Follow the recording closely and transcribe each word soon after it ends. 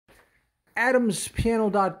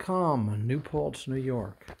AdamsPiano.com, New Paltz, New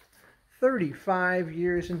York. 35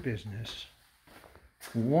 years in business.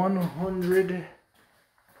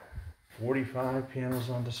 145 pianos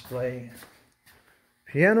on display.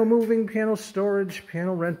 Piano moving, piano storage,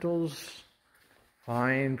 piano rentals,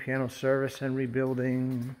 fine piano service and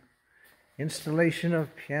rebuilding, installation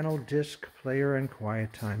of piano disc player and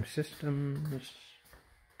quiet time systems.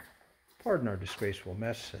 Pardon our disgraceful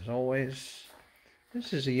mess, as always.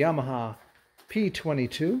 This is a Yamaha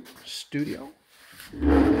P22 studio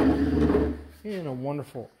in a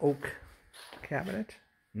wonderful oak cabinet.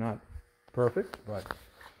 Not perfect, but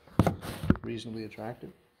reasonably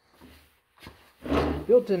attractive.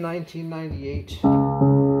 Built in 1998.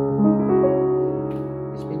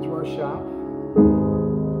 It's been through our shop.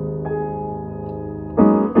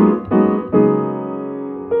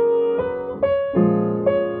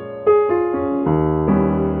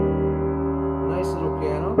 Nice little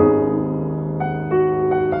piano.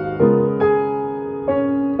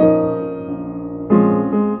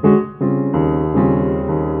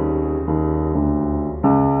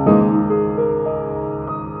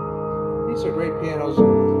 These are great pianos.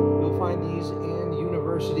 You'll find these in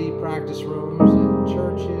university practice rooms, in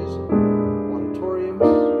churches, auditoriums.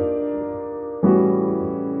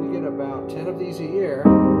 We get about 10 of these a year.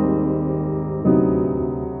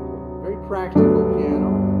 Very practical piano.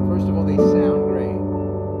 First of all, they sound great.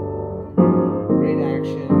 Great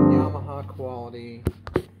action, Yamaha quality.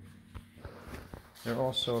 They're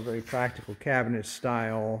also a very practical cabinet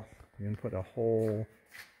style. You can put a whole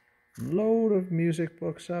load of music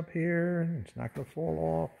books up here. It's not going to fall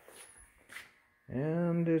off.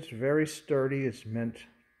 And it's very sturdy. It's meant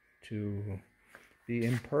to be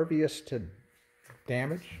impervious to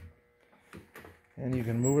damage. And you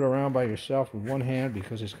can move it around by yourself with one hand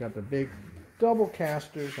because it's got the big double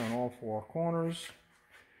casters on all four corners.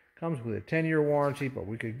 Comes with a 10-year warranty, but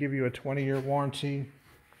we could give you a 20-year warranty.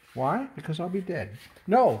 Why? Because I'll be dead.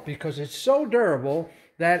 No, because it's so durable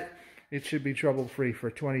that it should be trouble-free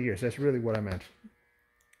for 20 years. That's really what I meant.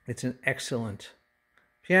 It's an excellent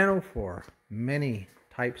piano for many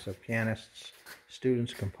types of pianists,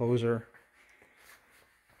 students, composer,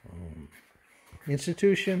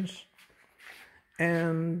 institutions,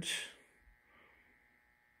 and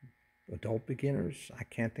adult beginners. I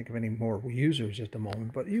can't think of any more users at the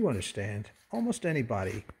moment, but you understand. Almost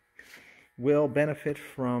anybody will benefit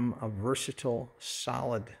from a versatile,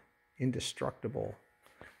 solid, indestructible,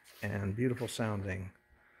 and beautiful sounding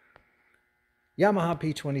Yamaha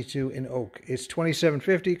P22 in oak. It's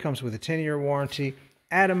 $2,750, comes with a 10-year warranty.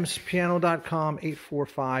 AdamsPiano.com,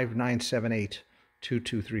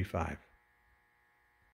 845-978-2235.